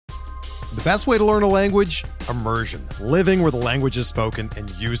The best way to learn a language? Immersion. Living where the language is spoken and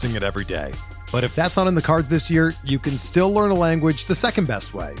using it every day. But if that's not in the cards this year, you can still learn a language the second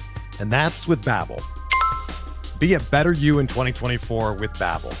best way, and that's with Babbel. Be a better you in 2024 with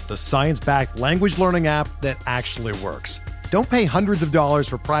Babbel, the science-backed language learning app that actually works. Don't pay hundreds of dollars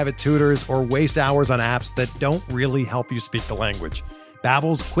for private tutors or waste hours on apps that don't really help you speak the language.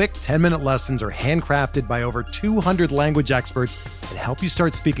 Babbel's quick 10-minute lessons are handcrafted by over 200 language experts and help you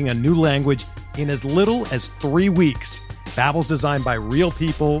start speaking a new language in as little as 3 weeks. Babbel's designed by real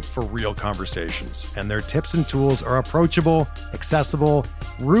people for real conversations, and their tips and tools are approachable, accessible,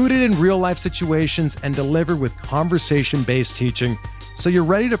 rooted in real-life situations, and delivered with conversation-based teaching, so you're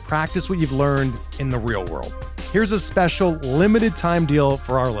ready to practice what you've learned in the real world. Here's a special limited-time deal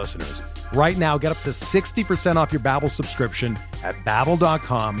for our listeners. Right now, get up to 60% off your Babbel subscription at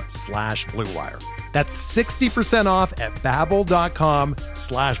babbel.com/Blue Wire. That's 60% off at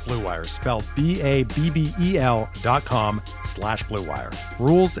babbel.com/Blue Wire, spelled BABBEL.com/Blue Wire.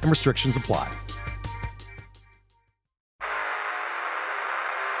 Rules and restrictions apply.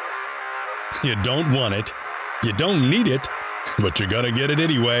 You don't want it, you don't need it, but you're gonna get it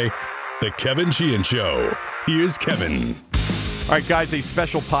anyway. The Kevin Sheehan Show. Here's Kevin. All right, guys, a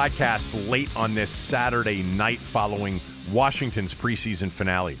special podcast late on this Saturday night following Washington's preseason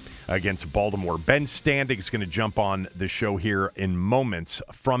finale against Baltimore. Ben Standig's going to jump on the show here in moments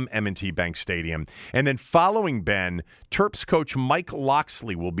from M&T Bank Stadium. And then following Ben, Terps coach Mike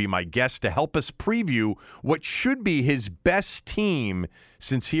Locksley will be my guest to help us preview what should be his best team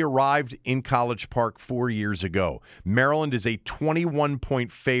since he arrived in College Park 4 years ago. Maryland is a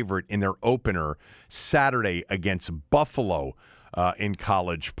 21-point favorite in their opener Saturday against Buffalo in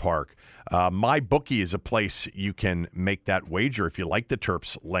College Park. MyBookie is a place you can make that wager if you like the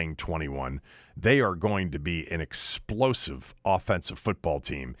Terps laying 21. They are going to be an explosive offensive football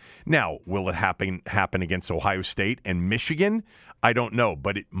team. Now, will it happen against Ohio State and Michigan? I don't know,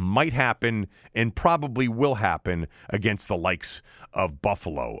 but it might happen and probably will happen against the likes of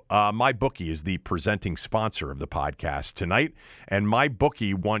Buffalo. MyBookie is the presenting sponsor of the podcast tonight, and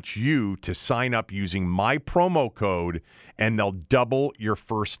MyBookie wants you to sign up using my promo code, and they'll double your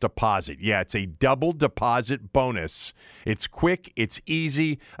first deposit. Yeah, it's a double deposit bonus. It's quick, it's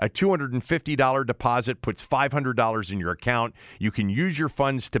easy. A $250 deposit puts $500 in your account. You can use your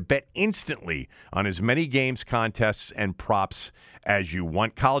funds to bet instantly on as many games, contests, and props as you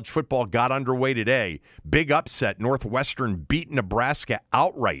want. College football got underway today. Big upset. Northwestern beat Nebraska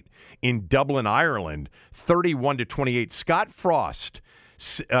outright in Dublin, Ireland, 31-28. Scott Frost,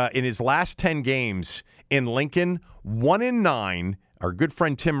 in his last 10 games in Lincoln, 1-9. Our good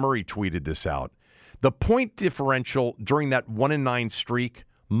friend Tim Murray tweeted this out. The point differential during that 1-9 streak,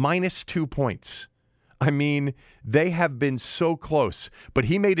 -2 points. I mean, they have been so close. But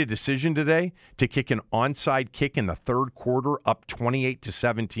he made a decision today to kick an onside kick in the third quarter, up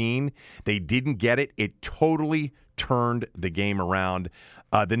 28-17. They didn't get it. It totally turned the game around.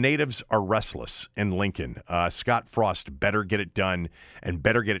 The natives are restless in Lincoln. Scott Frost better get it done and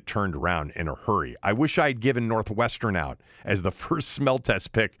better get it turned around in a hurry. I wish I had given Northwestern out as the first smell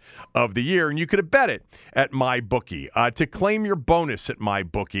test pick of the year, and you could have bet it at MyBookie. To claim your bonus at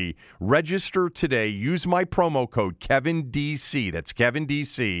MyBookie, register today. Use my promo code KevinDC. That's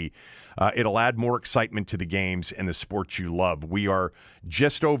KevinDC. It'll add more excitement to the games and the sports you love. We are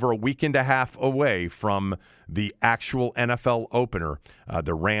just over a week and a half away from the actual NFL opener,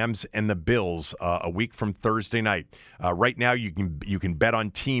 the Rams and the Bills, a week from Thursday night. Right now, you can bet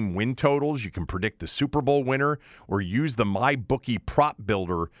on team win totals. You can predict the Super Bowl winner or use the MyBookie prop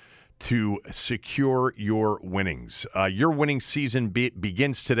builder to secure your winnings. Your winning season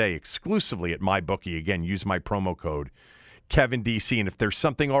begins today exclusively at MyBookie. Again, use my promo code Kevin DC. And if there's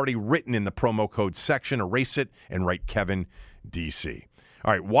something already written in the promo code section, erase it and write Kevin DC.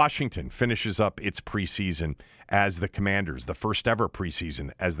 All right, Washington finishes up its preseason as the Commanders, the first ever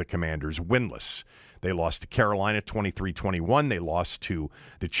preseason as the Commanders, winless. They lost to Carolina 23-21. They lost to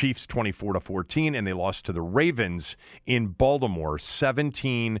the Chiefs 24-14, and they lost to the Ravens in Baltimore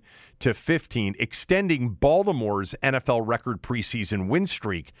 17-15, extending Baltimore's NFL record preseason win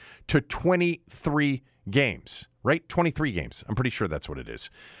streak to 23 games, right? 23 games. I'm pretty sure that's what it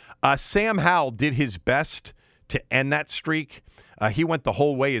is. Sam Howell did his best to end that streak. He went the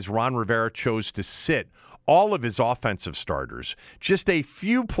whole way as Ron Rivera chose to sit all of his offensive starters. Just a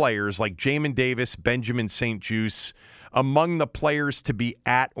few players like Jamin Davis, Benjamin St-Juste, among the players to be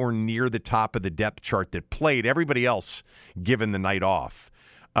at or near the top of the depth chart that played. Everybody else given the night off.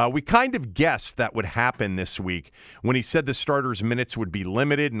 We kind of guessed that would happen this week when he said the starters' minutes would be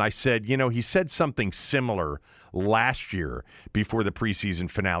limited, and I said, he said something similar last year before the preseason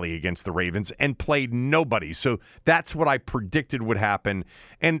finale against the Ravens and played nobody. So that's what I predicted would happen,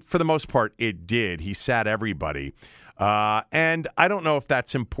 and for the most part, it did. He sat everybody. And I don't know if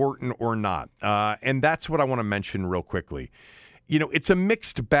that's important or not, and that's what I want to mention real quickly. It's a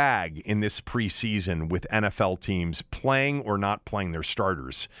mixed bag in this preseason with NFL teams playing or not playing their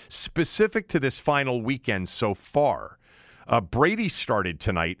starters. Specific to this final weekend so far, Brady started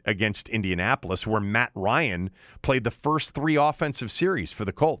tonight against Indianapolis, where Matt Ryan played the first 3 offensive series for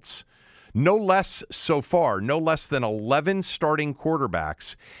the Colts. No less so far, no less than 11 starting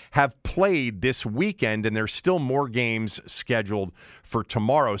quarterbacks have played this weekend, and there's still more games scheduled for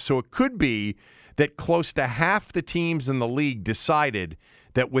tomorrow. So it could be that close to half the teams in the league decided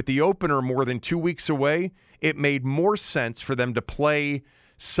that with the opener more than 2 weeks away, it made more sense for them to play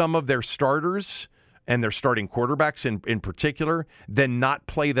some of their starters and their starting quarterbacks in particular than not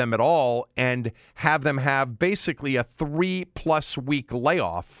play them at all and have them have basically a 3+ week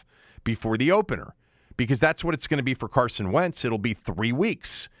layoff before the opener, because that's what it's going to be for Carson Wentz. It'll be 3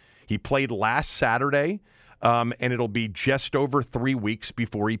 weeks. He played last Saturday. And it'll be just over 3 weeks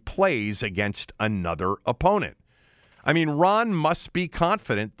before he plays against another opponent. I mean, Ron must be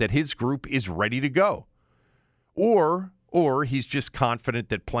confident that his group is ready to go. Or he's just confident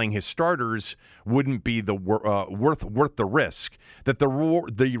that playing his starters wouldn't be the worth the risk, that the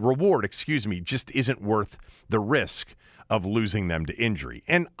reward, just isn't worth the risk of losing them to injury.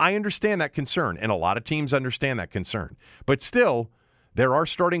 And I understand that concern, and a lot of teams understand that concern. But still, there are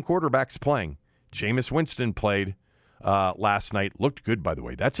starting quarterbacks playing. Jameis Winston played last night. Looked good, by the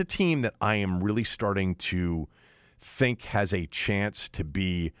way. That's a team that I am really starting to think has a chance to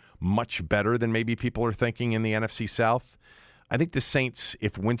be much better than maybe people are thinking in the NFC South. I think the Saints,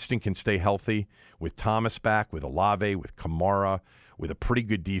 if Winston can stay healthy, with Thomas back, with Olave, with Kamara, with a pretty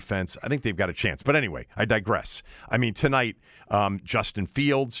good defense, I think they've got a chance. But anyway, I digress. I mean, tonight, Justin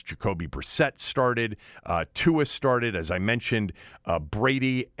Fields, Jacoby Brissett started. Tua started, as I mentioned.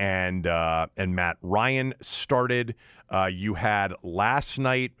 Brady and Matt Ryan started. You had last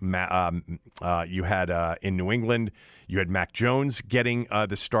night, you had in New England, you had Mac Jones getting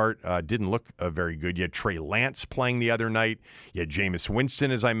the start. Didn't look very good. You had Trey Lance playing the other night. You had Jameis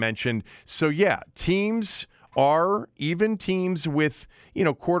Winston, as I mentioned. So, yeah, teams with,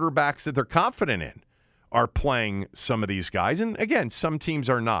 quarterbacks that they're confident in are playing some of these guys. And again, some teams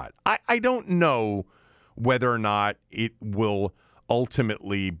are not. I don't know whether or not it will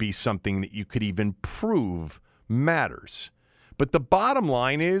ultimately be something that you could even prove matters. But the bottom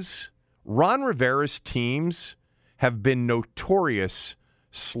line is Ron Rivera's teams have been notorious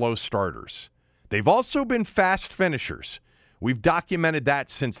slow starters. They've also been fast finishers. We've documented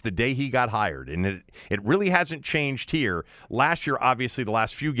that since the day he got hired, and it really hasn't changed here. Last year, obviously, the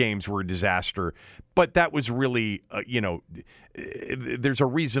last few games were a disaster, but that was really, there's a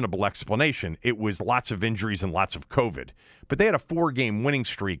reasonable explanation. It was lots of injuries and lots of COVID. But they had a 4-game winning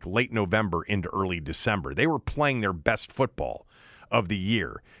streak late November into early December. They were playing their best football of the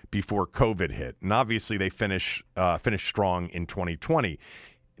year before COVID hit, and obviously they finished strong in 2020.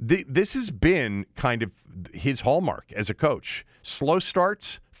 This has been kind of his hallmark as a coach. Slow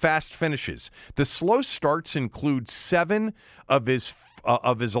starts, fast finishes. The slow starts include 7 of his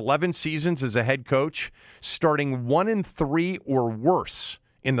 11 seasons as a head coach, starting 1-3 or worse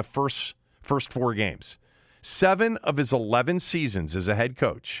in the first 4 games. 7 of his 11 seasons as a head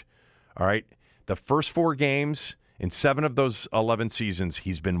coach. All right, the first 4 games in 7 of those 11 seasons,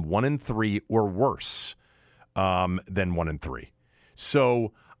 he's been 1-3 or worse than 1-3.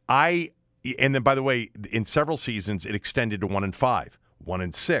 So. And then, by the way, in several seasons, it extended to 1-5,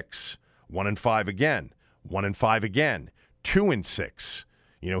 1-6, 1-5 again, 1-5 again, 2-6.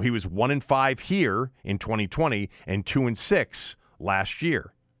 He was 1-5 here in 2020 and 2-6 last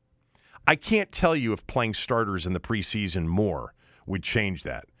year. I can't tell you if playing starters in the preseason more would change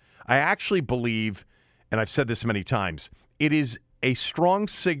that. I actually believe, and I've said this many times, it is a strong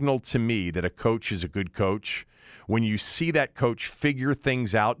signal to me that a coach is a good coach when you see that coach figure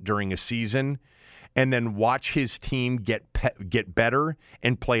things out during a season and then watch his team get better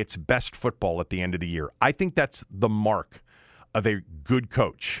and play its best football at the end of the year. I think that's the mark of a good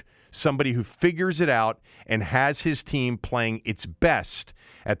coach, somebody who figures it out and has his team playing its best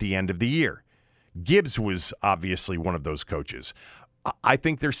at the end of the year. Gibbs was obviously one of those coaches. I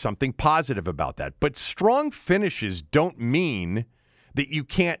think there's something positive about that. But strong finishes don't mean that you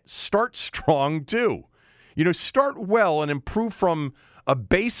can't start strong too. Start well and improve from a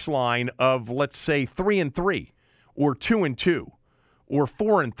baseline of, let's say, 3-3 or 2-2 or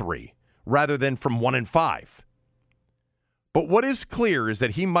 4-3 rather than from 1-5. But what is clear is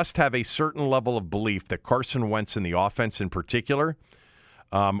that he must have a certain level of belief that Carson Wentz and the offense in particular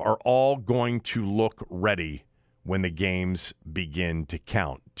are all going to look ready when the games begin to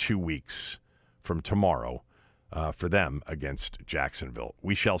count 2 weeks from tomorrow for them against Jacksonville.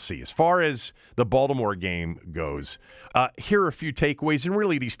 We shall see. As far as the Baltimore game goes, here are a few takeaways, and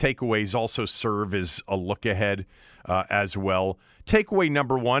really these takeaways also serve as a look ahead as well. Takeaway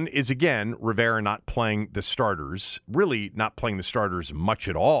number one is, again, Rivera not playing the starters, really not playing the starters much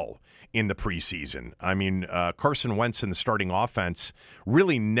at all in the preseason. I mean, Carson Wentz in the starting offense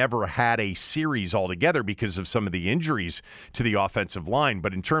really never had a series altogether because of some of the injuries to the offensive line.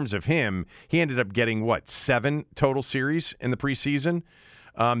 But in terms of him, he ended up getting, 7 total series in the preseason?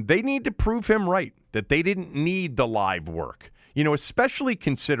 They need to prove him right, that they didn't need the live work, especially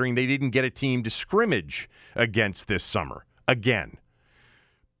considering they didn't get a team to scrimmage against this summer. Again.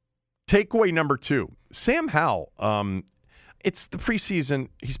 Takeaway number 2, Sam Howell. It's the preseason.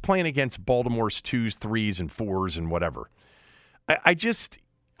 He's playing against Baltimore's 2s, 3s, and 4s and whatever.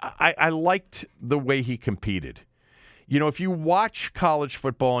 I liked the way he competed. If you watch college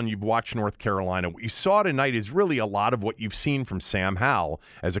football and you've watched North Carolina, what you saw tonight is really a lot of what you've seen from Sam Howell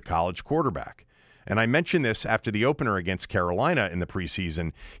as a college quarterback. And I mentioned this after the opener against Carolina in the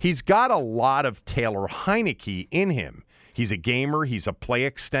preseason. He's got a lot of Taylor Heineke in him. He's a gamer. He's a play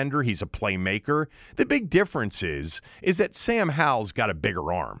extender. He's a playmaker. The big difference is that Sam Howell's got a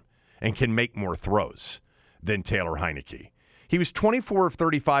bigger arm and can make more throws than Taylor Heineke. He was 24 of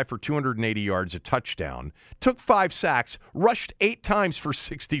 35 for 280 yards, a touchdown, took 5 sacks, rushed 8 times for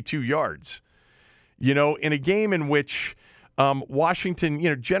 62 yards. In a game in which Washington,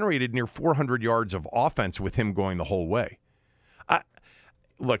 generated near 400 yards of offense with him going the whole way.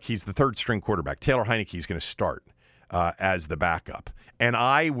 Look, he's the third-string quarterback. Taylor Heineke's going to start as the backup. And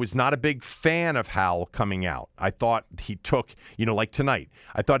I was not a big fan of Howell coming out. I thought he took, like tonight,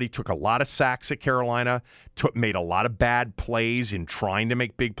 I thought he took a lot of sacks at Carolina, made a lot of bad plays in trying to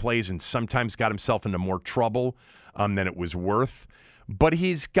make big plays, and sometimes got himself into more trouble than it was worth. But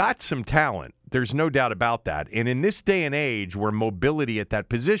he's got some talent. There's no doubt about that. And in this day and age where mobility at that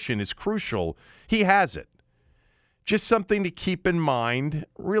position is crucial, he has it. Just something to keep in mind,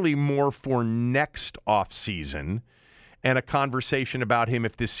 really more for next offseason, and a conversation about him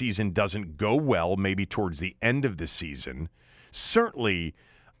if this season doesn't go well, maybe towards the end of the season. Certainly,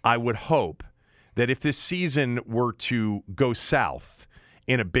 I would hope that if this season were to go south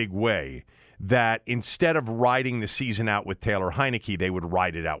in a big way, that instead of riding the season out with Taylor Heineke, they would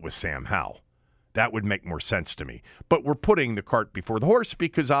ride it out with Sam Howell. That would make more sense to me. But we're putting the cart before the horse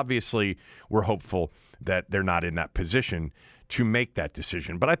because obviously we're hopeful that they're not in that position to make that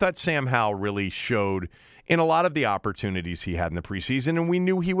decision. But I thought Sam Howell really showed in a lot of the opportunities he had in the preseason, and we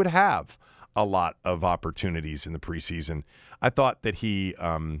knew he would have a lot of opportunities in the preseason. I thought that he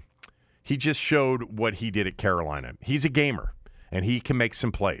just showed what he did at Carolina. He's a gamer, and he can make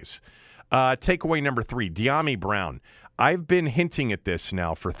some plays. Takeaway number 3, Dyami Brown. I've been hinting at this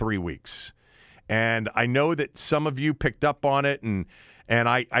now for 3 weeks, and I know that some of you picked up on it, and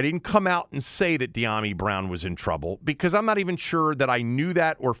I didn't come out and say that Dyami Brown was in trouble because I'm not even sure that I knew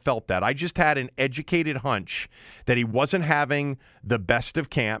that or felt that. I just had an educated hunch that he wasn't having the best of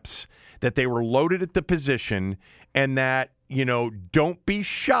camps, that they were loaded at the position, and that, don't be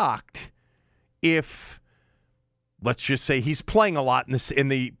shocked if, let's just say, he's playing a lot in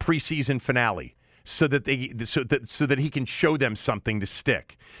the preseason finale so that he can show them something to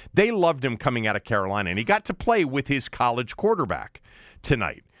stick. They loved him coming out of Carolina, and he got to play with his college quarterback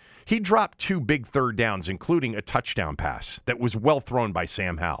tonight. He dropped 2 big third downs, including a touchdown pass that was well thrown by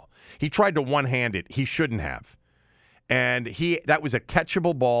Sam Howell. He tried to one-hand it. He shouldn't have. And that was a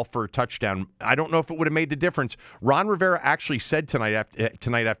catchable ball for a touchdown. I don't know if it would have made the difference. Ron Rivera actually said tonight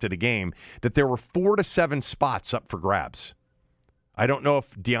after the game that there were 4 to 7 spots up for grabs. I don't know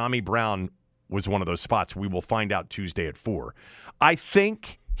if Dyami Brown was one of those spots. We will find out Tuesday at 4. I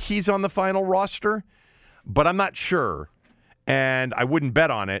think he's on the final roster, but I'm not sure, and I wouldn't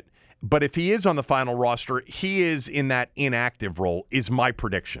bet on it. But if he is on the final roster, he is in that inactive role, is my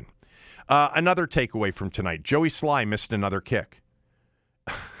prediction. Another takeaway from tonight, Joey Sly missed another kick.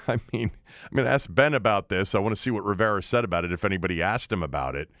 I mean, I'm going to ask Ben about this. I want to see what Rivera said about it if anybody asked him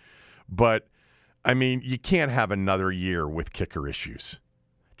about it. But, I mean, you can't have another year with kicker issues.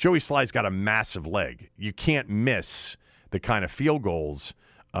 Joey Sly's got a massive leg. You can't miss the kind of field goals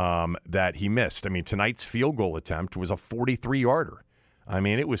that he missed. I mean, tonight's field goal attempt was a 43-yarder. I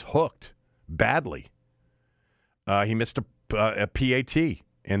mean, it was hooked badly. He missed a PAT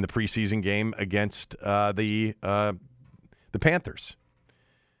in the preseason game against the Panthers.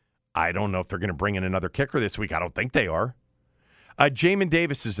 I don't know if they're going to bring in another kicker this week. I don't think they are. Jamin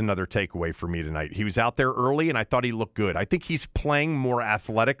Davis is another takeaway for me tonight. He was out there early, and I thought he looked good. I think he's playing more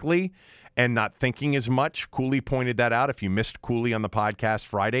athletically and not thinking as much. Cooley pointed that out. If you missed Cooley on the podcast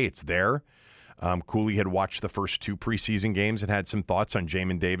Friday, it's there. Cooley had watched the first 2 preseason games and had some thoughts on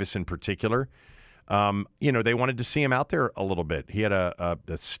Jamin Davis in particular. They wanted to see him out there a little bit. He had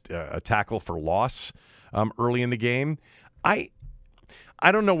a tackle for loss early in the game.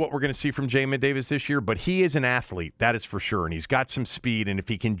 I don't know what we're going to see from Jamin Davis this year, but he is an athlete, that is for sure, and he's got some speed, and if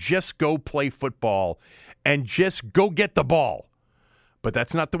he can just go play football and just go get the ball. But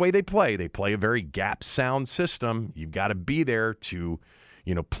that's not the way they play. They play a very gap-sound system. You've got to be there to,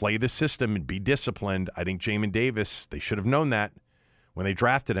 play the system and be disciplined. I think Jamin Davis, they should have known that when they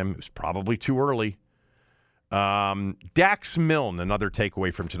drafted him. It was probably too early. Dax Milne, another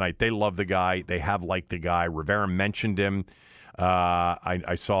takeaway from tonight. They love the guy. They have liked the guy. Rivera mentioned him.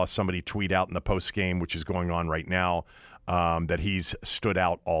 I saw somebody tweet out in the post game, which is going on right now, that he's stood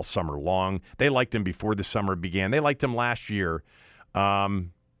out all summer long. They liked him before the summer began. They liked him last year.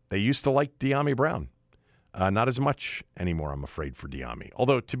 They used to like Dyami Brown. Not as much anymore, I'm afraid, for Dyami.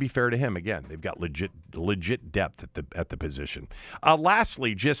 Although, to be fair to him, again, they've got legit depth at the position.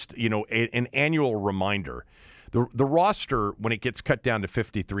 Lastly, just an annual reminder: the roster, when it gets cut down to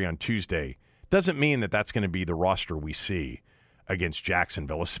 53 on Tuesday, doesn't mean that that's going to be the roster we see against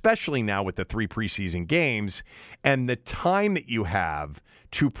Jacksonville, especially now with the 3 preseason games and the time that you have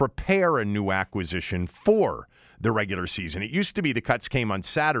to prepare a new acquisition for the regular season. It used to be the cuts came on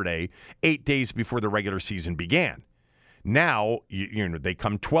Saturday, 8 days before the regular season began. Now, they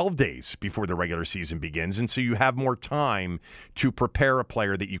come 12 days before the regular season begins, and so you have more time to prepare a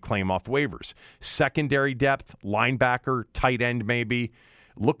player that you claim off waivers. Secondary depth, linebacker, tight end maybe.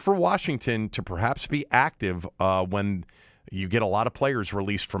 Look for Washington to perhaps be active when you get a lot of players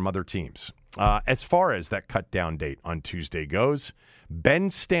released from other teams. As far as that cut-down date on Tuesday goes, Ben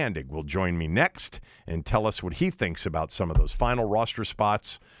Standig will join me next and tell us what he thinks about some of those final roster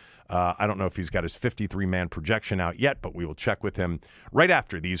spots. I don't know if he's got his 53-man projection out yet, but we will check with him right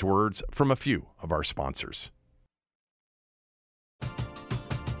after these words from a few of our sponsors.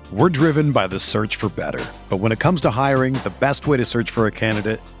 We're driven by the search for better. But when it comes to hiring, the best way to search for a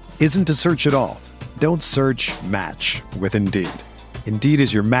candidate isn't to search at all. Don't search, match with Indeed. Indeed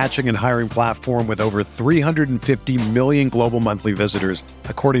is your matching and hiring platform with over 350 million global monthly visitors,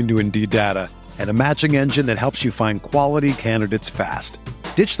 according to Indeed data, and a matching engine that helps you find quality candidates fast.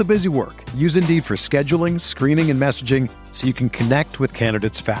 Ditch the busy work. Use Indeed for scheduling, screening, and messaging so you can connect with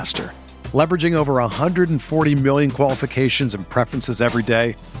candidates faster. Leveraging over 140 million qualifications and preferences every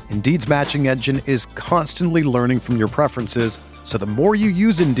day, Indeed's matching engine is constantly learning from your preferences, so the more you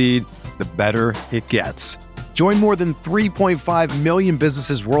use Indeed, the better it gets. Join more than 3.5 million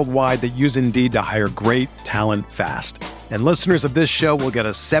businesses worldwide that use Indeed to hire great talent fast. And listeners of this show will get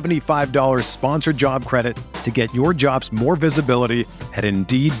a $75 sponsored job credit to get your jobs more visibility at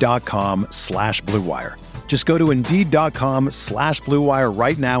Indeed.com/Blue Wire. Just go to Indeed.com/Blue Wire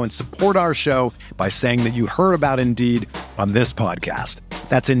right now and support our show by saying that you heard about Indeed on this podcast.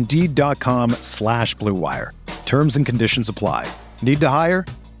 That's Indeed.com/Blue Wire. Terms and conditions apply. Need to hire?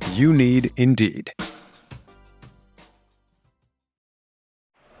 You need Indeed.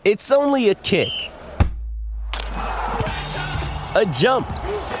 It's only a kick, a jump,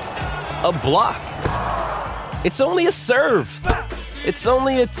 a block. It's only a serve. It's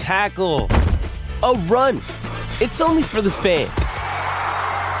only a tackle, a run. It's only for the fans.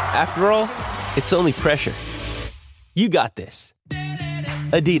 After all, it's only pressure. You got this.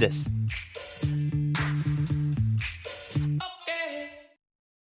 Adidas.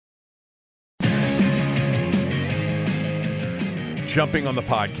 Jumping on the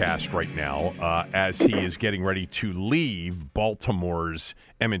podcast right now as he is getting ready to leave Baltimore's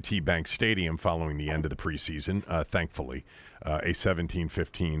M&T Bank Stadium following the end of the preseason, thankfully. A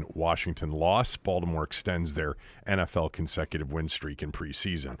 17-15 Washington loss. Baltimore extends their NFL consecutive win streak in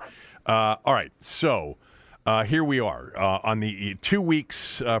preseason. All right, so here we are. On the 2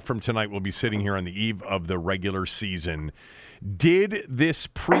 weeks from tonight, we'll be sitting here on the eve of the regular season. Did this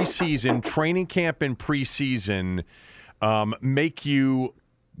preseason, training camp and preseason, make you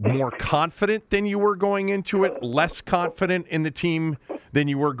more confident than you were going into it, less confident in the team than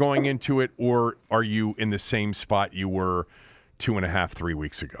you were going into it, or are you in the same spot you were 2.5, 3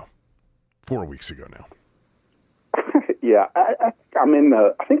 weeks ago, 4 weeks ago now? Yeah, I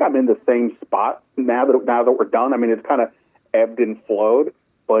think I'm in the same spot now that we're done. I mean, it's kind of ebbed and flowed,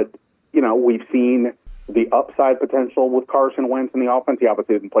 but we've seen the upside potential with Carson Wentz in the offense. He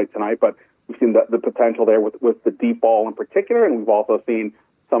obviously didn't play tonight, but we've seen the potential there with the deep ball in particular, and we've also seen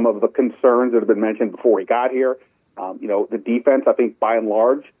some of the concerns that have been mentioned before he got here. The defense, I think, by and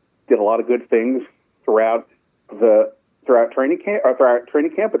large, did a lot of good things throughout training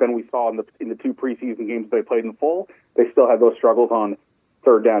camp. But then we saw in the 2 preseason games they played in full, they still had those struggles on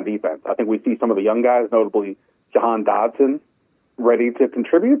third down defense. I think we see some of the young guys, notably Jahan Dodson, ready to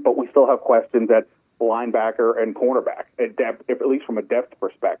contribute, but we still have questions at linebacker and cornerback at depth, at least from a depth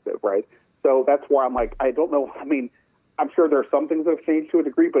perspective, right? So that's why I'm like, I don't know. I mean, I'm sure there are some things that have changed to a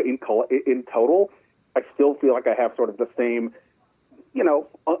degree, but in total, I still feel like I have sort of the same, I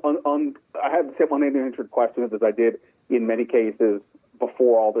have the same unanswered questions as I did in many cases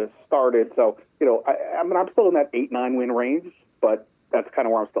before all this started. So, I'm still in that 8-9 win range, but that's kind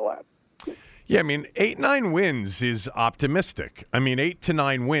of where I'm still at. Yeah, I mean, 8-9 wins is optimistic. I mean, 8 to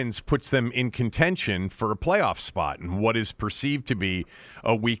 9 wins puts them in contention for a playoff spot in what is perceived to be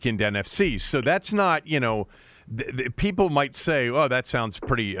a weakened NFC. So that's not, people might say, oh, that sounds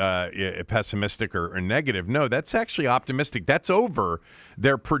pretty pessimistic or negative. No, that's actually optimistic. That's over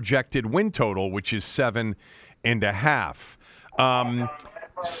their projected win total, which is 7.5.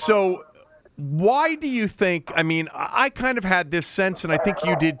 So why do you think, I mean, I kind of had this sense, and I think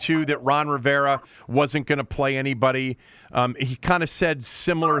you did too, that Ron Rivera wasn't going to play anybody. He kind of said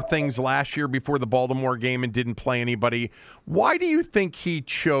similar things last year before the Baltimore game and didn't play anybody. Why do you think he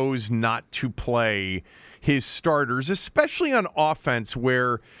chose not to play his starters, especially on offense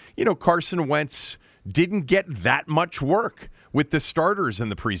where, Carson Wentz didn't get that much work with the starters in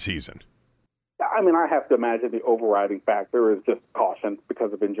the preseason? I mean, I have to imagine the overriding factor is just caution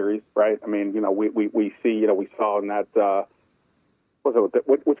because of injuries, right? I mean, we see, we saw in that,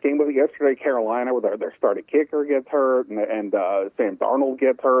 which game was it yesterday? Carolina, where their starting kicker gets hurt and Sam Darnold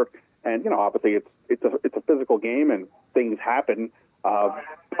gets hurt. And, obviously it's a physical game and things happen.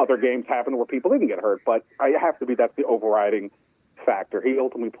 Other games happen where people didn't get hurt, but that's the overriding factor. He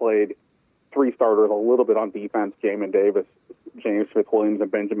ultimately played 3 starters, a little bit on defense, Jamin Davis, James Smith-Williams, and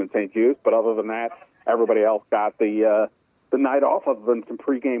Benjamin St-Juste. But other than that, everybody else got the night off other than some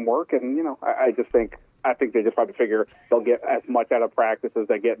pregame work. And, I think they just probably figure they'll get as much out of practice as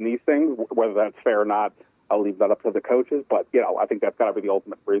they get in these things. Whether that's fair or not, I'll leave that up to the coaches. But, I think that's got to be the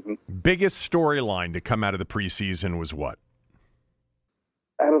ultimate reason. Biggest storyline to come out of the preseason was what?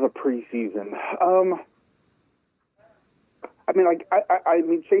 Out of the preseason? I mean,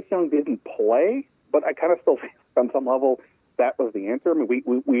 Chase Young didn't play, but I kind of still think on some level that was the answer. I mean, we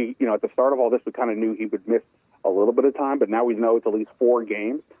at the start of all this, we kind of knew he would miss a little bit of time, but now we know it's at least 4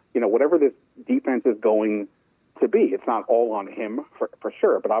 games. Whatever this defense is going to be, it's not all on him for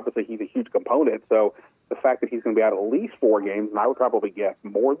sure, but obviously he's a huge component. So the fact that he's going to be out at least 4 games, and I would probably guess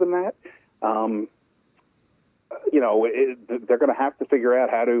more than that, they're going to have to figure out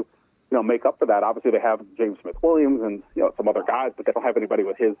how to, make up for that. Obviously, they have James Smith-Williams and, some other guys, but they don't have anybody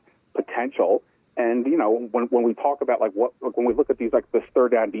with his potential. And, when we talk about, when we look at these, this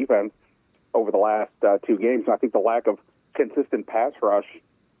third down defense over the last 2 games, I think the lack of consistent pass rush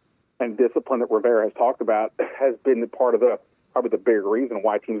and discipline that Rivera has talked about has been part of probably the bigger reason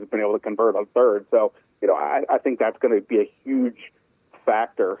why teams have been able to convert on third. So, I think that's going to be a huge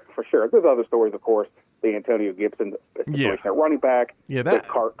factor for sure. There's other stories, of course, the Antonio Gibson situation at running back,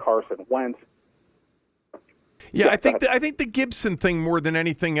 Carson Wentz. I think the Gibson thing more than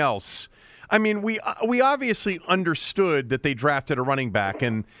anything else. I mean, we obviously understood that they drafted a running back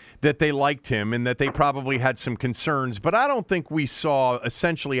and that they liked him and that they probably had some concerns, but I don't think we saw,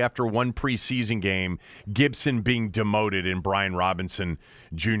 essentially after 1 preseason game, Gibson being demoted and Brian Robinson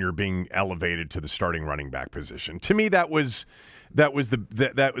Jr. being elevated to the starting running back position. To me, that was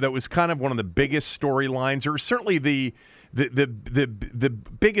kind of one of the biggest storylines, or certainly the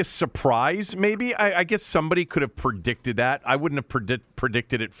biggest surprise. Maybe I guess somebody could have predicted that. I wouldn't have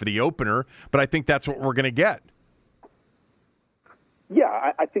predicted it for the opener, but I think that's what we're going to get.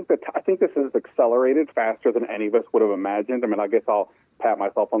 Yeah, I think this is accelerated faster than any of us would have imagined. I mean, I guess I'll pat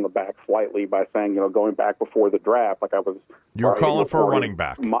myself on the back slightly by saying, going back before the draft, like I was. You were calling for a running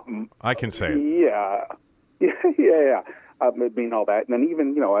back. I can say it. Yeah. I mean, all that. And then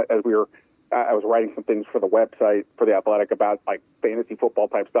even, as I was writing some things for the website, for The Athletic, about, fantasy football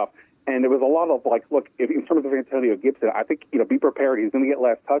type stuff. And there was a lot of, look, in terms of Antonio Gibson, I think, be prepared. He's going to get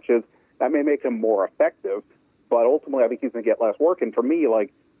less touches. That may make him more effective. But ultimately, I think he's going to get less work. And for me,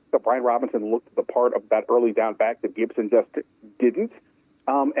 Brian Robinson looked the part of that early down back that Gibson just didn't.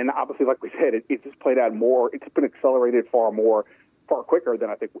 And obviously, like we said, it just played out more. It's been accelerated far quicker than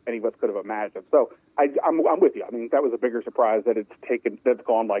I think any of us could have imagined. So I'm with you. I mean, that was a bigger surprise that that's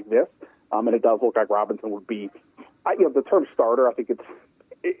gone like this. And it does look like Robinson would be, the term starter, I think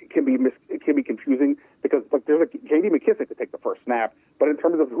it can be confusing because there's J.D. McKissic to take the first snap, But in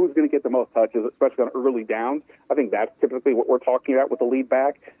terms of who's going to get the most touches, especially on early downs, I think that's typically what we're talking about with the lead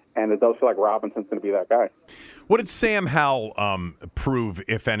back, and it does feel like Robinson's going to be that guy. What did Sam Howell prove,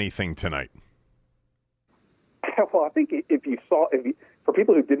 if anything, tonight? Well, I think for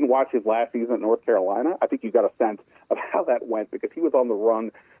people who didn't watch his last season at North Carolina, I think you got a sense of how that went because he was on the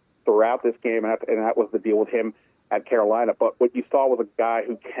run throughout this game, and that was the deal with him at Carolina. But what you saw was a guy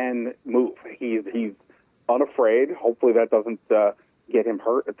who can move. He's unafraid. Hopefully that doesn't get him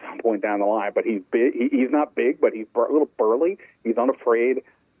hurt at some point down the line. But he's big. He's not big, but he's a little burly. He's unafraid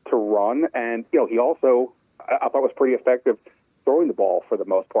to run, and he also I thought was pretty effective throwing the ball for the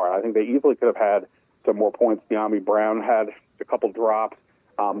most part. I think they easily could have had some more points. De'Ami Brown had a couple drops.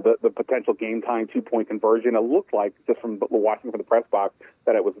 The potential game-tying 2-point conversion, it looked like, just from watching from the press box,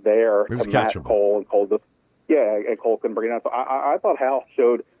 that it was there. It was to Matt Cole, and Cole and Cole couldn't bring it down. So I thought Hal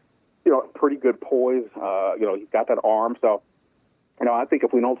showed, pretty good poise. He's got that arm. So, I think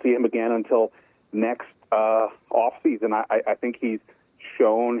if we don't see him again until next off-season, I think he's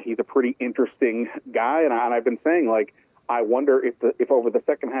shown he's a pretty interesting guy. And I've been saying, I wonder if over the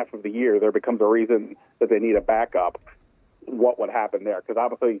second half of the year there becomes a reason that they need a backup, what would happen there? Because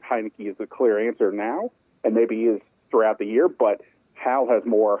obviously Heineke is the clear answer now, and maybe he is throughout the year, but Hal has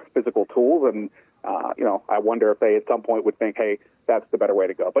more physical tools, and, I wonder if they at some point would think, hey, that's the better way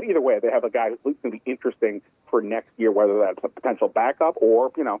to go. But either way, they have a guy who's going to be interesting for next year, whether that's a potential backup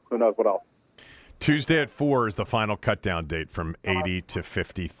or, who knows what else. Tuesday at 4 is the final cutdown date from 80 to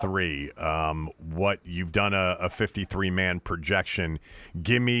 53. What you've done a 53-man projection.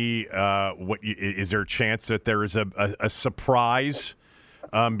 Give me is there a chance that there is a surprise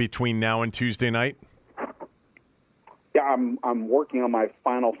between now and Tuesday night? Yeah, I'm working on my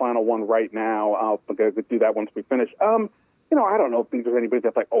final one right now. I'll do that once we finish. I don't know if there's anybody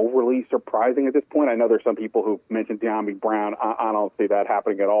that's overly surprising at this point. I know there's some people who mentioned De'Ami Brown. I don't see that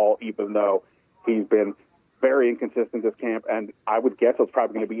happening at all, even though he's been very inconsistent this camp, and I would guess it's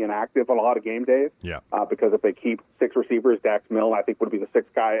probably going to be inactive on a lot of game days. Yeah. Because if they keep 6 receivers, Dax Milne, I think, would be the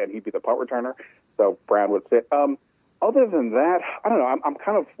 6th guy, and he'd be the punt returner. So Brown would sit. Other than that, I don't know. I'm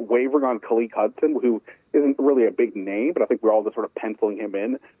kind of wavering on Khaleke Hudson, who isn't really a big name, but I think we're all just sort of penciling him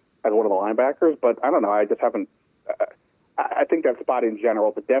in as one of the linebackers. But I don't know. I just haven't. I think that spot in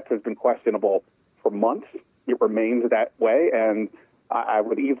general, the depth has been questionable for months. It remains that way, and I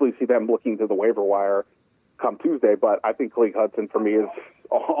would easily see them looking to the waiver wire come Tuesday. But I think Khaleke Hudson for me is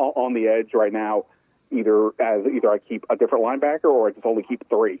on the edge right now. Either I keep a different linebacker or I just only keep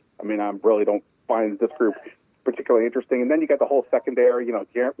 3. I mean, I really don't find this group particularly interesting. And then you got the whole secondary.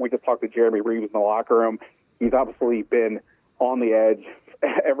 We just talked to Jeremy Reeves in the locker room. He's obviously been on the edge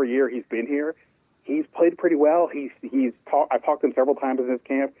every year he's been here. He's played pretty well. I've talked to him several times in his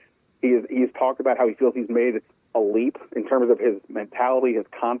camp. He's talked about how he feels he's made a leap in terms of his mentality, his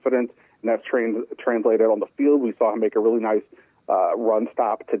confidence, and that's translated on the field. We saw him make a really nice run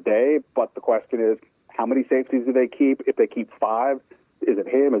stop today. But the question is, how many safeties do they keep? If they keep 5, is it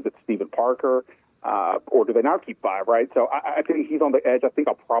him? Is it Stephen Parker? Or do they not keep 5, right? So I think he's on the edge. I think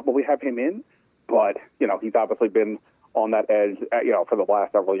I'll probably have him in. But, he's obviously been on that edge, for the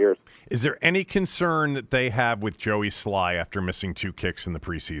last several years. Is there any concern that they have with Joey Sly after missing 2 kicks in the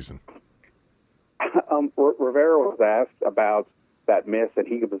preseason? Rivera was asked about that miss, and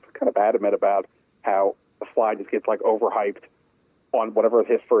he was kind of adamant about how Sly just gets overhyped on whatever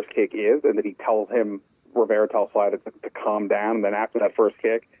his first kick is, and that Rivera tells Sly to calm down, and then after that first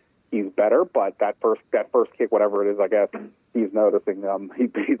kick, he's better. But that first kick, whatever it is, I guess he's noticing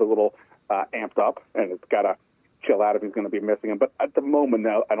he's a little amped up, and it's got to chill out if he's going to be missing him. But at the moment,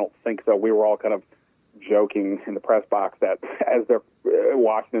 no, I don't think so. We were all kind of joking in the press box that as they're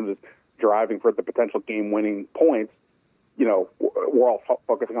Washington is driving for the potential game-winning points, we're all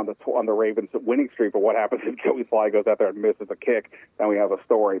focusing on the Ravens' winning streak. But what happens if Joey Sly goes out there and misses a kick? Then we have a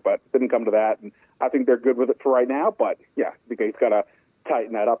story. But it didn't come to that, and I think they're good with it for right now. But yeah, because he's got to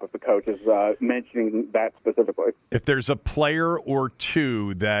tighten that up if the coach is mentioning that specifically. If there's a player or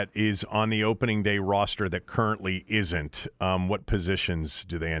 2 that is on the opening day roster that currently isn't, what positions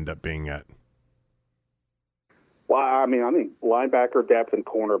do they end up being at? Well, I think linebacker depth and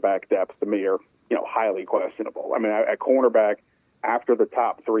cornerback depth to me are, highly questionable. I mean, at cornerback, after the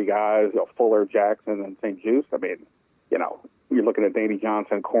top 3 guys, Fuller, Jackson, and St. Juste, you're looking at Danny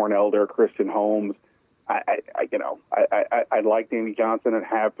Johnson, Corn Elder, Christian Holmes. I like Danny Johnson and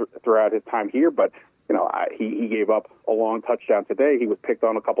have throughout his time here, but he gave up a long touchdown today. He was picked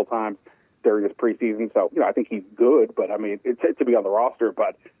on a couple times during his preseason, so I think he's good. But it's to be on the roster.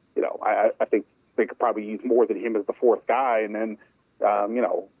 But I think they could probably use more than him as the 4th guy, and then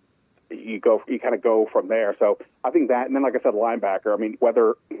you kind of go from there. So I think that, and then like I said, linebacker. I mean,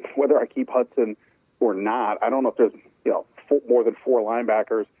 whether I keep Hudson or not, I don't know if there's more than 4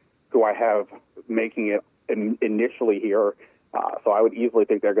 linebackers who I have making it initially here. So I would easily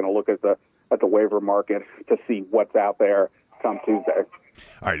think they're going to look at the waiver market to see what's out there come Tuesday.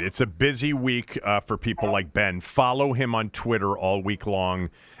 All right, it's a busy week for people like Ben. Follow him on Twitter all week long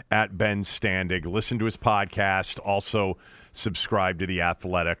at Ben Standig. Listen to his podcast. Also subscribe to The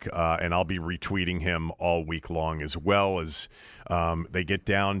Athletic, and I'll be retweeting him all week long as well as they get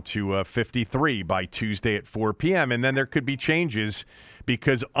down to 53 by Tuesday at 4 p.m. And then there could be changes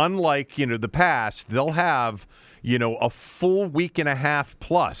because unlike, the past, they'll have, a full week and a half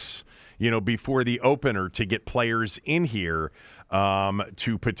plus, before the opener to get players in here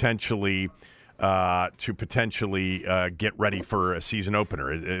to potentially get ready for a season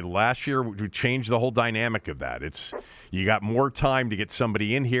opener. Last year, we changed the whole dynamic of that. You got more time to get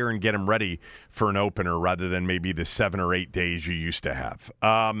somebody in here and get them ready for an opener rather than maybe the 7 or 8 days you used to have.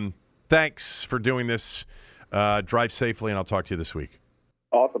 Thanks for doing this. Drive safely, and I'll talk to you this week.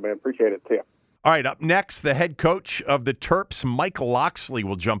 Awesome, man. Appreciate it. See ya. All right, up next, the head coach of the Terps, Mike Locksley,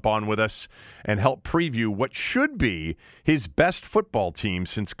 will jump on with us and help preview what should be his best football team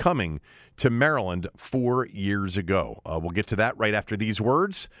since coming to Maryland 4 years ago. We'll get to that right after these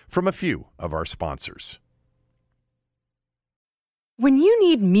words from a few of our sponsors. When you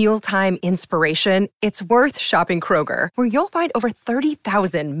need mealtime inspiration, it's worth shopping Kroger, where you'll find over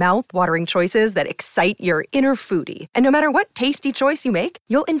 30,000 mouth-watering choices that excite your inner foodie. And no matter what tasty choice you make,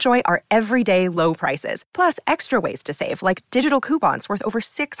 you'll enjoy our everyday low prices, plus extra ways to save, like digital coupons worth over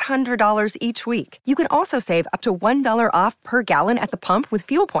 $600 each week. You can also save up to $1 off per gallon at the pump with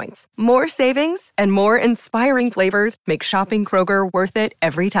fuel points. More savings and more inspiring flavors make shopping Kroger worth it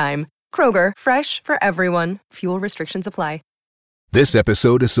every time. Kroger, fresh for everyone. Fuel restrictions apply. This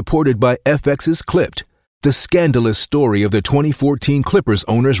episode is supported by FX's Clipped, the scandalous story of the 2014 Clippers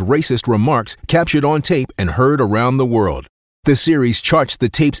owner's racist remarks captured on tape and heard around the world. The series charts the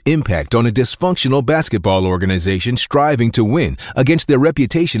tape's impact on a dysfunctional basketball organization striving to win against their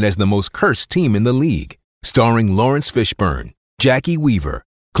reputation as the most cursed team in the league. Starring Lawrence Fishburne, Jackie Weaver,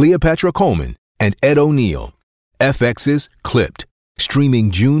 Cleopatra Coleman, and Ed O'Neill. FX's Clipped,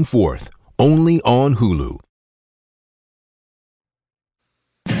 streaming June 4th, only on Hulu.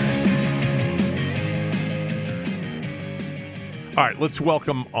 All right, let's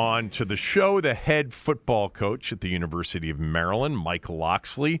welcome on to the show the head football coach at the University of Maryland, Mike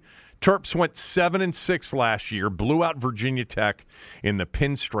Locksley. Terps went 7-6 last year, blew out Virginia Tech in the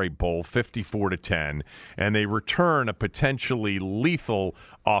Pinstripe Bowl 54-10, and they return a potentially lethal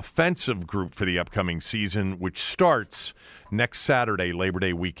offensive group for the upcoming season, which starts next Saturday, Labor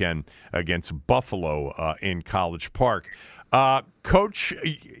Day weekend, against Buffalo in College Park. Coach,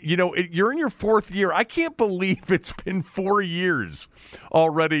 you're in your 4th year. I can't believe it's been 4 years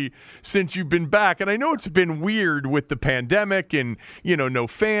already since you've been back. And I know it's been weird with the pandemic and, no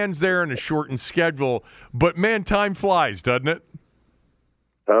fans there and a shortened schedule. But, man, time flies, doesn't it?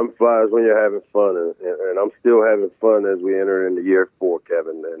 Time flies when you're having fun. And I'm still having fun as we enter into year 4,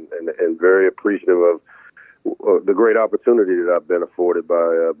 Kevin, and very appreciative of the great opportunity that I've been afforded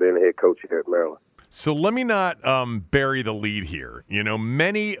by being a head coach here at Maryland. So let me not bury the lead here.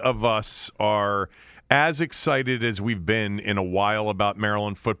 Many of us are as excited as we've been in a while about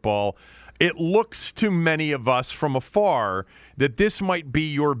Maryland football. It looks to many of us from afar that this might be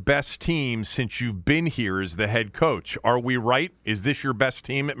your best team since you've been here as the head coach. Are we right? Is this your best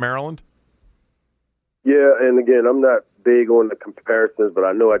team at Maryland? Yeah, and again, I'm not big on the comparisons, but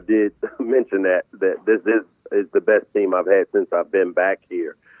I know I did mention that this is the best team I've had since I've been back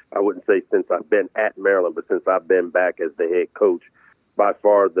here. I wouldn't say since I've been at Maryland, but since I've been back as the head coach, by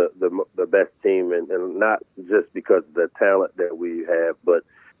far the best team, and not just because of the talent that we have, but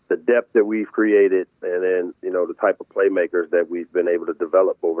the depth that we've created, and then the type of playmakers that we've been able to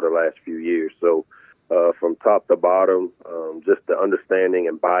develop over the last few years. So from top to bottom, just the understanding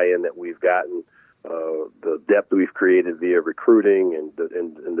and buy-in that we've gotten, the depth we've created via recruiting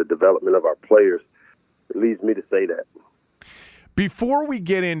and the development of our players, it leads me to say that. Before we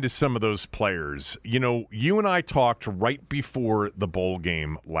get into some of those players, you and I talked right before the bowl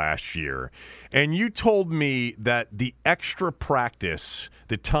game last year, and you told me that the extra practice,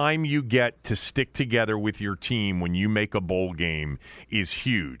 the time you get to stick together with your team when you make a bowl game is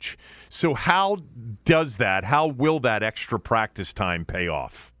huge. So how will that extra practice time pay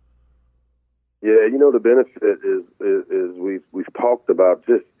off? Yeah, the benefit is we've talked about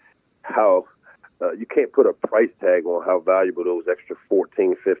just how you can't put a price tag on how valuable those extra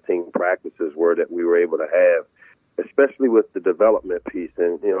 14, 15 practices were that we were able to have. especially with the development piece.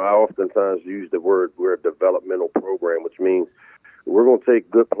 And, you know, I oftentimes use the word we're a developmental program, which means we're going to take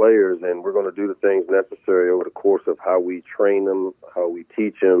good players and we're going to do the things necessary over the course of how we train them, how we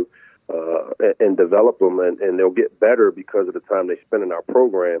teach them, and develop them, and they'll get better because of the time they spend in our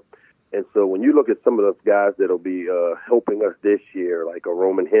program. And so when you look at some of those guys that'll be helping us this year, like a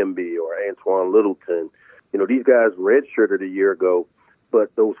Roman Hemby or Antoine Littleton, you know, these guys redshirted a year ago,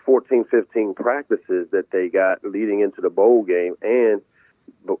 but those 14, 15 practices that they got leading into the bowl game, and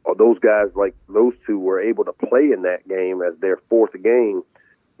those guys like those two were able to play in that game as their fourth game.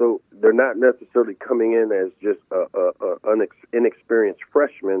 So they're not necessarily coming in as just an inexperienced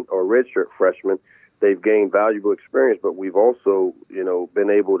freshman or redshirt freshman. They've gained valuable experience, but we've also, you know, been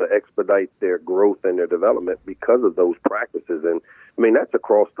able to expedite their growth and their development because of those practices. And I mean, that's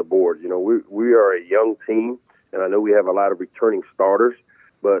across the board. You know, we are a young team, and I know we have a lot of returning starters,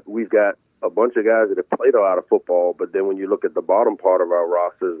 but we've got a bunch of guys that have played a lot of football. But then when you look at the bottom part of our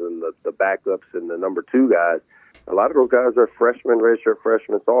rosters and the backups and the number two guys, a lot of those guys are freshmen, redshirt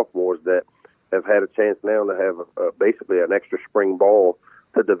freshmen, sophomores that have had a chance now to have basically an extra spring ball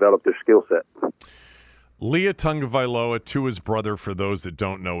to develop their skill set. Lia Tagovailoa, Tua's brother, for those that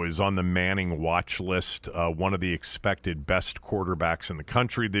don't know, is on the Manning watch list, one of the expected best quarterbacks in the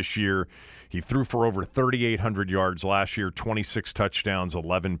country this year. He threw for over 3,800 yards last year, 26 touchdowns,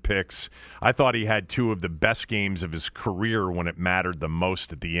 11 picks. I thought he had two of the best games of his career when it mattered the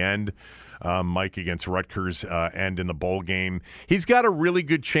most at the end. Mike, against Rutgers and in the bowl game. He's got a really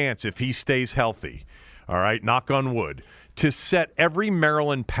good chance if he stays healthy, all right, knock on wood, to set every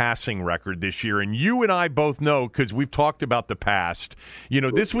Maryland passing record this year. And you and I both know, because we've talked about the past, you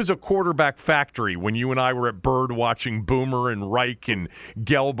know, this was a quarterback factory when you and I were at Bird watching Boomer and Reich and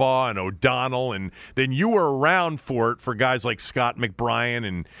Gelbaugh and O'Donnell, and then you were around for it for guys like Scott McBrien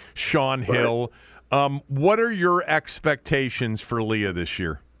and Sean Hill. What are your expectations for Lia this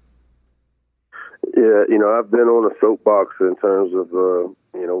year? Yeah, you know, I've been on a soapbox in terms of,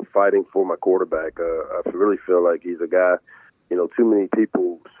 you know, fighting for my quarterback. I really feel like he's a guy, you know, too many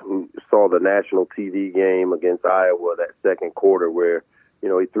people who saw the national TV game against Iowa, that second quarter where, you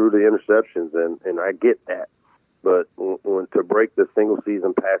know, he threw the interceptions, and I get that. But when to break the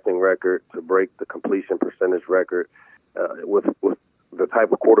single-season passing record, to break the completion percentage record, with the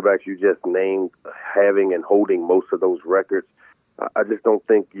type of quarterbacks you just named having and holding most of those records, I just don't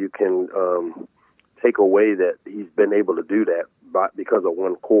think you can take away that he's been able to do that because of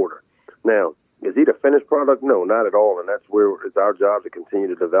one quarter. Now, is he the finished product? No, not at all, and that's where it's our job to continue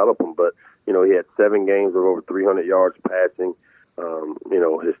to develop him. But, you know, he had 7 games of over 300 yards passing. You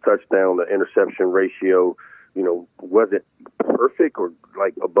know, his touchdown to interception ratio, you know, wasn't perfect or,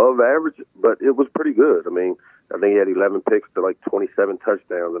 like, above average, but it was pretty good. I mean, I think he had 11 picks to, like, 27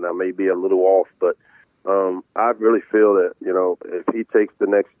 touchdowns, and I may be a little off, but I really feel that, you know, if he takes the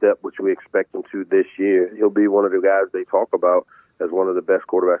next step, which we expect him to this year, he'll be one of the guys they talk about as one of the best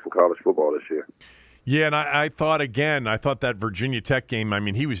quarterbacks in college football this year. Yeah, and I thought that Virginia Tech game, I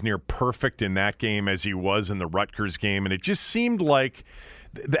mean, he was near perfect in that game as he was in the Rutgers game, and it just seemed like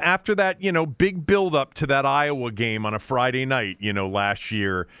after that, you know, big build-up to that Iowa game on a Friday night, you know, last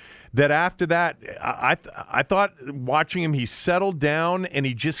year, that after that, I thought watching him, he settled down and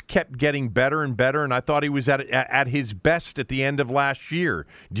he just kept getting better and better, and I thought he was at his best at the end of last year.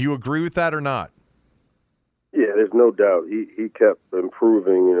 Do you agree with that or not? Yeah, there's no doubt. He kept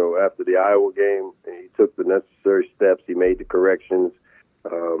improving, you know, after the Iowa game. He took the necessary steps. He made the corrections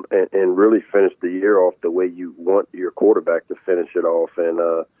and really finished the year off the way you want your quarterback to finish it off. And,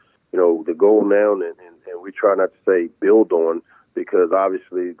 you know, the goal now, and we try not to say build on, because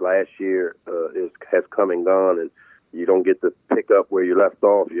obviously last year has come and gone, and you don't get to pick up where you left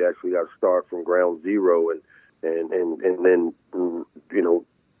off. You actually got to start from ground zero and then, you know,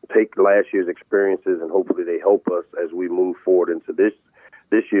 take last year's experiences, and hopefully they help us as we move forward into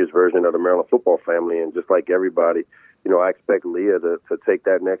this year's version of the Maryland football family. And just like everybody, you know, I expect Lia to take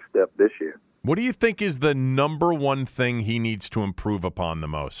that next step this year. What do you think is the number one thing he needs to improve upon the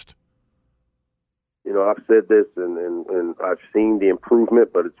most? You know, I've said this and I've seen the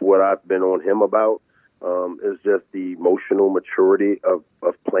improvement, but it's what I've been on him about, is just the emotional maturity of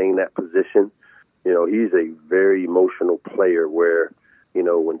playing that position. You know, he's a very emotional player where, you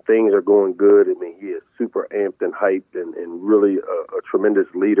know, when things are going good, I mean, he is super amped and hyped and really a tremendous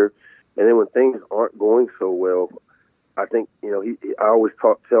leader. And then when things aren't going so well, I think, you know, I always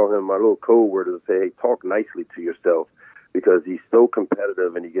tell him, my little code word is to say, hey, talk nicely to yourself, because he's so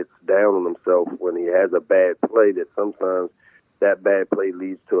competitive and he gets down on himself when he has a bad play that sometimes that bad play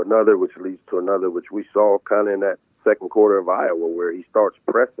leads to another, which leads to another, which we saw kind of in that second quarter of Iowa where he starts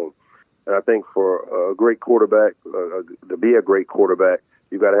pressing. And I think for a great quarterback, to be a great quarterback,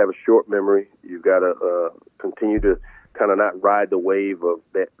 you've got to have a short memory. You've got to continue to kind of not ride the wave of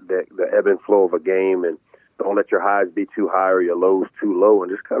the ebb and flow of a game, and don't let your highs be too high or your lows too low,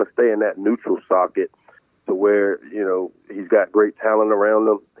 and just kind of stay in that neutral socket to where, he's got great talent around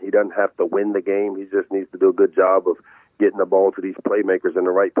him. He doesn't have to win the game. He just needs to do a good job of getting the ball to these playmakers in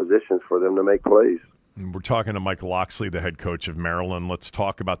the right positions for them to make plays. We're talking to Mike Locksley, the head coach of Maryland. Let's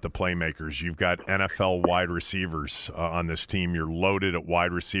talk about the playmakers. You've got NFL wide receivers on this team. You're loaded at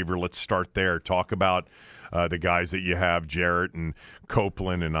wide receiver. Let's start there. Talk about the guys that you have, Jarrett and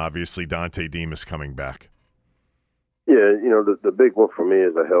Copeland, and obviously Dante Demas coming back. Yeah, the big one for me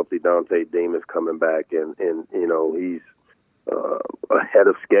is a healthy Dante Demas coming back, and he's ahead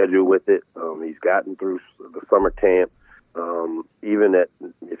of schedule with it. He's gotten through the summer camp. Even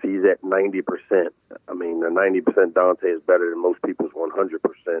if he's at 90%, the 90% Dante is better than most people's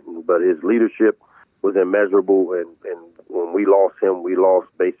 100%. But his leadership was immeasurable, and when we lost him, we lost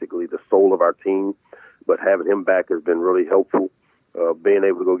basically the soul of our team. But having him back has been really helpful. Being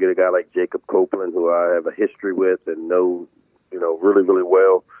able to go get a guy like Jacob Copeland, who I have a history with and know, really, really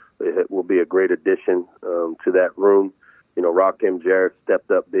well, it will be a great addition to that room. Rakim Jarrett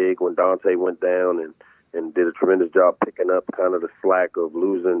stepped up big when Dante went down and did a tremendous job picking up kind of the slack of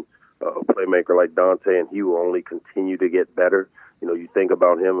losing a playmaker like Dante, and he will only continue to get better. You think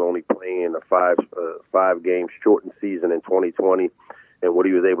about him only playing a five-game shortened season in 2020, and what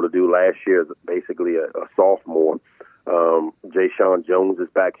he was able to do last year as basically a sophomore. Jay Sean Jones is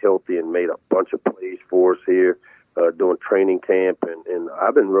back healthy and made a bunch of plays for us here during training camp, and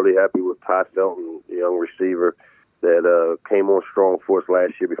I've been really happy with Ty Felton, the young receiver that came on strong for us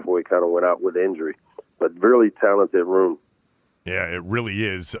last year before he kind of went out with injury. But really talented room. Yeah, it really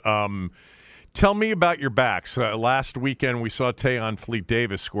is. Tell me about your backs. Last weekend, we saw Tayon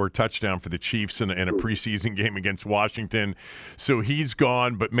Fleet-Davis score a touchdown for the Chiefs in a preseason game against Washington. So he's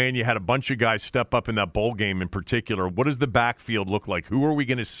gone, but, man, you had a bunch of guys step up in that bowl game in particular. What does the backfield look like? Who are we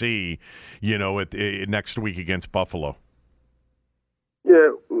going to see, next week against Buffalo?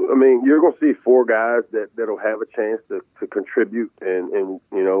 Yeah, you're going to see four guys that'll have a chance to contribute. And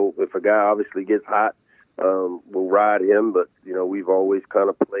if a guy obviously gets hot, we'll ride him. But, we've always kind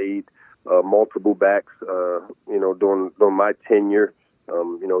of played multiple backs, during my tenure,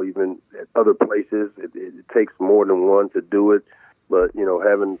 even at other places. It takes more than one to do it. But,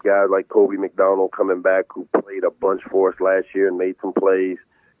 having guys like Kobe McDonald coming back who played a bunch for us last year and made some plays.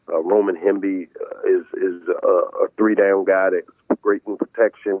 Roman Hemby is a three-down guy that's great in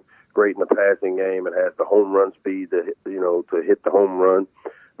protection, great in the passing game, and has the home run speed to hit the home run.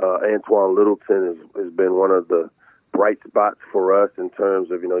 Antoine Littleton has been one of the bright spots for us in terms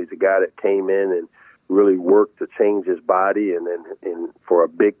of, he's a guy that came in and really worked to change his body, and for a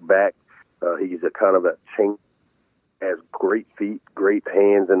big back, he's a kind of a change. Has great feet, great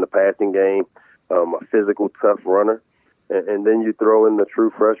hands in the passing game, a physical, tough runner. And then you throw in the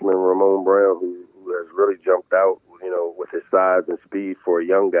true freshman, Ramon Brown, who has really jumped out, with his size and speed for a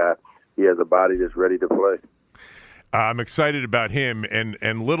young guy. He has a body that's ready to play. I'm excited about him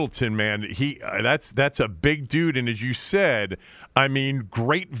and Littleton, man. That's a big dude, and as you said,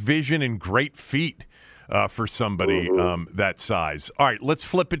 great vision and great feet for somebody that size. All right, let's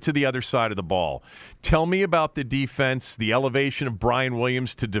flip it to the other side of the ball. Tell me about the defense, the elevation of Brian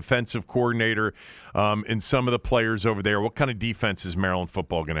Williams to defensive coordinator, and some of the players over there. What kind of defense is Maryland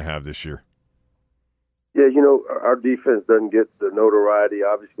football going to have this year? Yeah, our defense doesn't get the notoriety,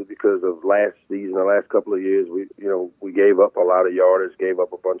 obviously, because of last season, the last couple of years. We gave up a lot of yardage, gave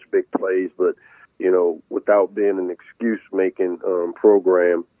up a bunch of big plays, but, without being an excuse-making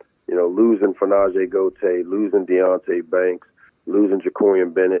program, losing Fanaje Gote, losing Deonte Banks, losing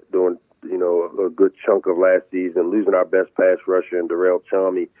Jacorian Bennett during, a good chunk of last season, losing our best pass rusher in Darrell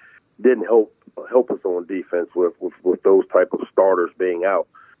Chami didn't help us on defense with those type of starters being out.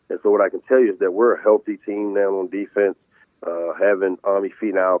 And so what I can tell you is that we're a healthy team now on defense. Having Ami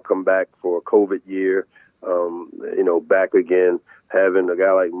Finau come back for a COVID year, back again, having a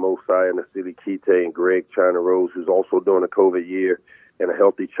guy like Mosai Nasili Kite and Greg China Rose, who's also doing a COVID year, and a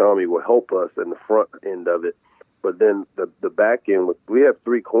healthy Chami will help us in the front end of it. But then the back end, we have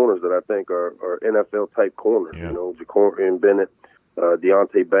three corners that I think are NFL-type corners. Yeah. Jacorian Bennett,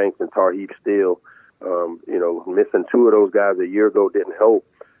 Deonte Banks, and Tarheeb Steele. Missing two of those guys a year ago didn't help.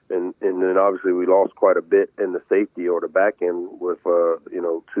 And then obviously we lost quite a bit in the safety or the back end with,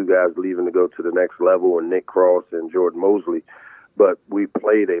 two guys leaving to go to the next level, and Nick Cross and Jordan Mosley. But we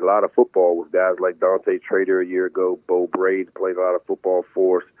played a lot of football with guys like Dante Trader a year ago. Bo Braid played a lot of football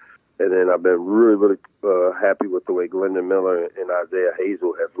for us. And then I've been really happy with the way Glendon Miller and Isaiah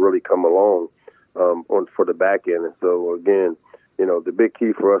Hazel have really come along for the back end. And so, again, the big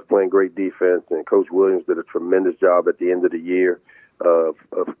key for us playing great defense, and Coach Williams did a tremendous job at the end of the year of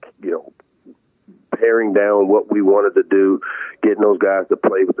paring down what we wanted to do, getting those guys to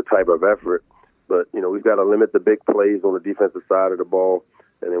play with the type of effort. But, we've got to limit the big plays on the defensive side of the ball,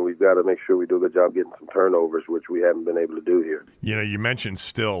 and then we've got to make sure we do a good job getting some turnovers, which we haven't been able to do here. You mentioned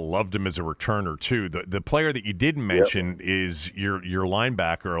Still, loved him as a returner, too. The player that you didn't mention is your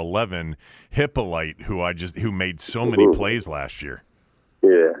linebacker, 11, Hippolyte, who made so many plays last year.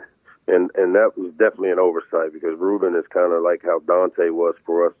 Yeah, and that was definitely an oversight, because Ruben is kind of like how Dante was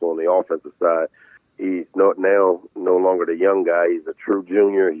for us on the offensive side. He's no longer the young guy. He's a true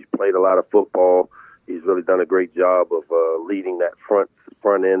junior. He's played a lot of football. He's really done a great job of leading that front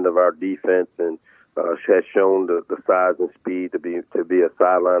end of our defense, and has shown the size and speed to be a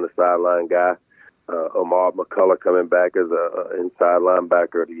sideline guy. Ahmad McCullough coming back as an inside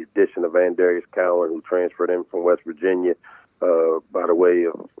linebacker. The addition of Vandarius Cowan, who transferred in from West Virginia by the way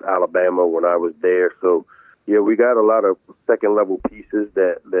of Alabama when I was there. So, yeah, we got a lot of second-level pieces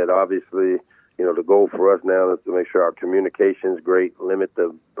that obviously, the goal for us now is to make sure our communication is great, limit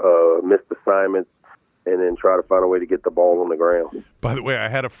the missed assignments, and then try to find a way to get the ball on the ground. By the way, I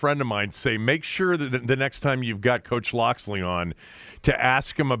had a friend of mine say, make sure that the next time you've got Coach Loxley on, to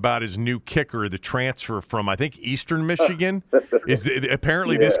ask him about his new kicker, the transfer from, I think, Eastern Michigan.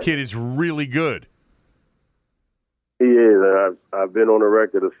 Apparently this kid is really good. He is, and I've been on the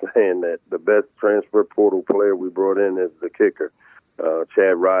record of saying that the best transfer portal player we brought in is the kicker,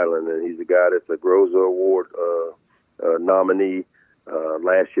 Chad Ryland, and he's a guy that's a Groza Award nominee.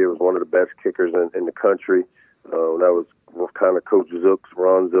 Last year was one of the best kickers in the country. That was kind of Coach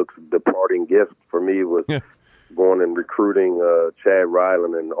Ron Zook's departing gift for me, was going and recruiting Chad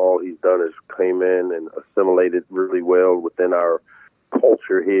Ryland, and all he's done is came in and assimilated really well within our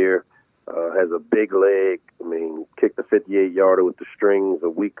culture here. Has a big leg. Kicked the 58-yarder with the strings a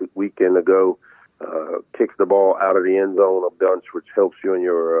weekend ago. Kicks the ball out of the end zone a bunch, which helps you in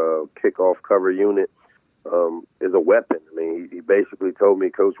your kickoff cover unit. Is a weapon. He basically told me,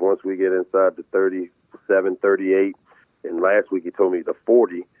 Coach, once we get inside the 37, 38, and last week he told me the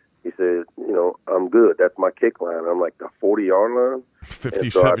 40, he said, I'm good. That's my kick line. I'm like, the 40-yard line?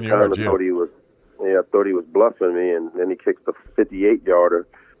 57 yards, I thought he was bluffing me, and then he kicks the 58-yarder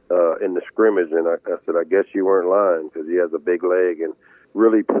in the scrimmage, and I said, I guess you weren't lying, because he has a big leg and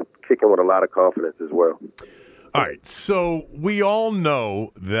really kicking with a lot of confidence as well. All right, so we all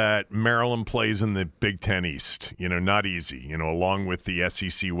know that Maryland plays in the Big Ten East. Not easy. Along with the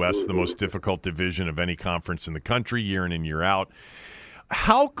SEC West, the most difficult division of any conference in the country, year in and year out.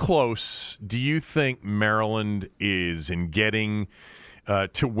 How close do you think Maryland is in getting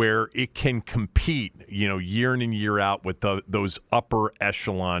to where it can compete, year in and year out with those upper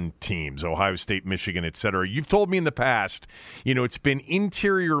echelon teams, Ohio State, Michigan, et cetera? You've told me in the past, it's been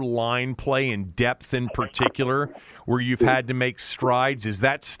interior line play and depth in particular where you've had to make strides. Is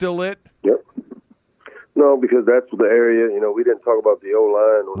that still it? Yep. No, because that's the area, we didn't talk about the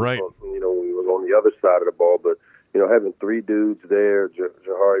O-line. Right. We was on the other side of the ball, but having three dudes there,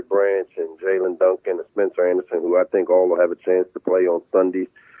 Jahari Branch and Jalen Duncan and Spencer Anderson, who I think all will have a chance to play on Sundays.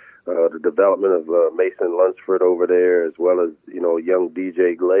 The development of Mason Lunsford over there, as well as, young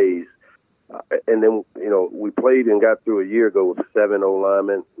DJ Glaze. And then, we played and got through a year ago with 7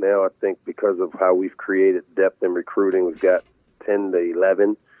 O-linemen. Now I think because of how we've created depth in recruiting, we've got 10 to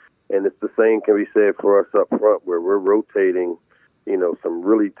 11. And it's the same can be said for us up front, where we're rotating some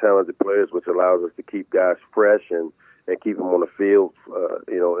really talented players, which allows us to keep guys fresh and keep them on the field,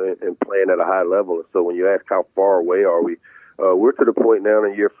 and playing at a high level. And so when you ask how far away are we, we're to the point now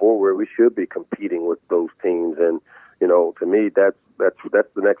in year 4 where we should be competing with those teams. And, to me, that's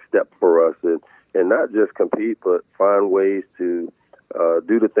the next step for us. And not just compete, but find ways to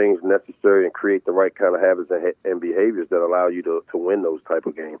do the things necessary and create the right kind of habits and behaviors that allow you to win those type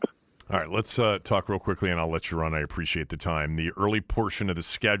of games. All right, let's talk real quickly, and I'll let you run. I appreciate the time. The early portion of the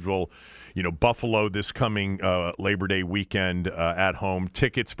schedule, Buffalo this coming Labor Day weekend at home.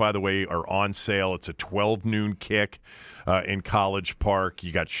 Tickets, by the way, are on sale. It's a 12 noon kick in College Park.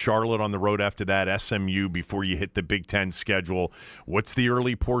 You got Charlotte on the road after that, SMU before you hit the Big Ten schedule. What's the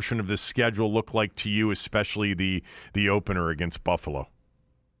early portion of the schedule look like to you, especially the opener against Buffalo?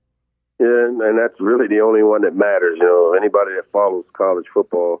 Yeah, and that's really the only one that matters. Anybody that follows college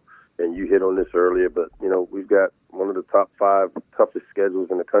football, and you hit on this earlier, but, we've got one of the top 5 toughest schedules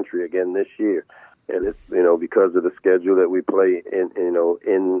in the country again this year. And it's, because of the schedule that we play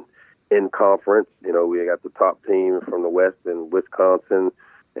in conference, we got the top team from the West in Wisconsin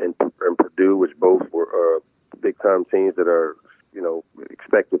and SMU, which both were big-time teams that are,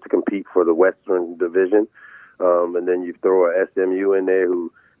 expected to compete for the Western Division. And then you throw a SMU in there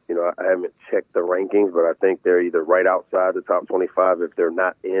who, I haven't checked the rankings, but I think they're either right outside the top 25 if they're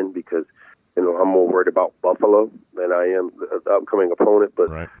not in, because, I'm more worried about Buffalo than I am the upcoming opponent. But,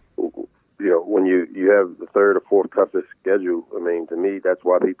 right. When you have the third or fourth toughest schedule, to me, that's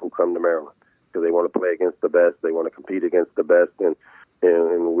why people come to Maryland, because they want to play against the best. They want to compete against the best. And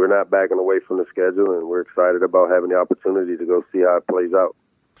we're not backing away from the schedule, and we're excited about having the opportunity to go see how it plays out.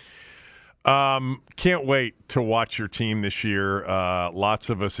 Can't wait to watch your team this year. Lots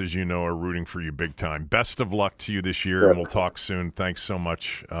of us, as you know, are rooting for you big time. Best of luck to you this year, and we'll talk soon. Thanks so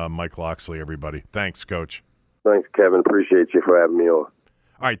much, Mike Locksley, everybody. Thanks, Coach. Thanks, Kevin. Appreciate you for having me on.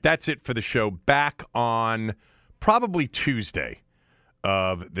 All right, that's it for the show. Back on probably Tuesday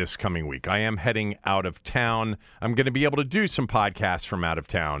of this coming week. I am heading out of town. I'm going to be able to do some podcasts from out of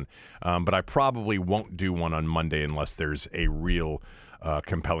town, but I probably won't do one on Monday unless there's a real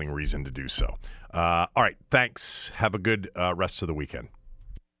compelling reason to do so. All right, thanks. Have a good rest of the weekend.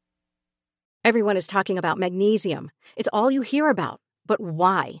 Everyone is talking about magnesium. It's all you hear about. But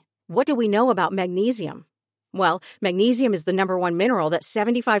why? What do we know about magnesium? Well, magnesium is the number one mineral that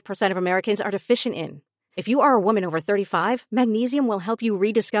 75% of Americans are deficient in. If you are a woman over 35, magnesium will help you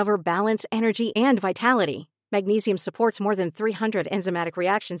rediscover balance, energy, and vitality. Magnesium supports more than 300 enzymatic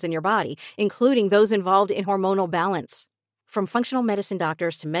reactions in your body, including those involved in hormonal balance. From functional medicine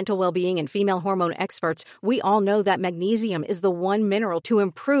doctors to mental well-being and female hormone experts, we all know that magnesium is the one mineral to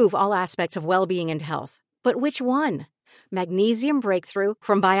improve all aspects of well-being and health. But which one? Magnesium Breakthrough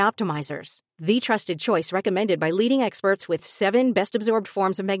from Bioptimizers, the trusted choice recommended by leading experts with 7 best-absorbed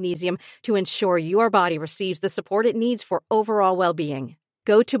forms of magnesium to ensure your body receives the support it needs for overall well-being.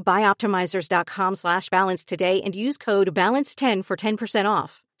 Go to bioptimizers.com/balance today and use code BALANCE10 for 10%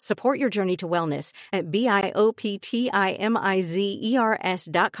 off. Support your journey to wellness at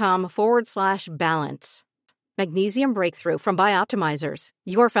bioptimizers.com/balance. Magnesium Breakthrough from Bioptimizers,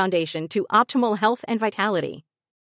 your foundation to optimal health and vitality.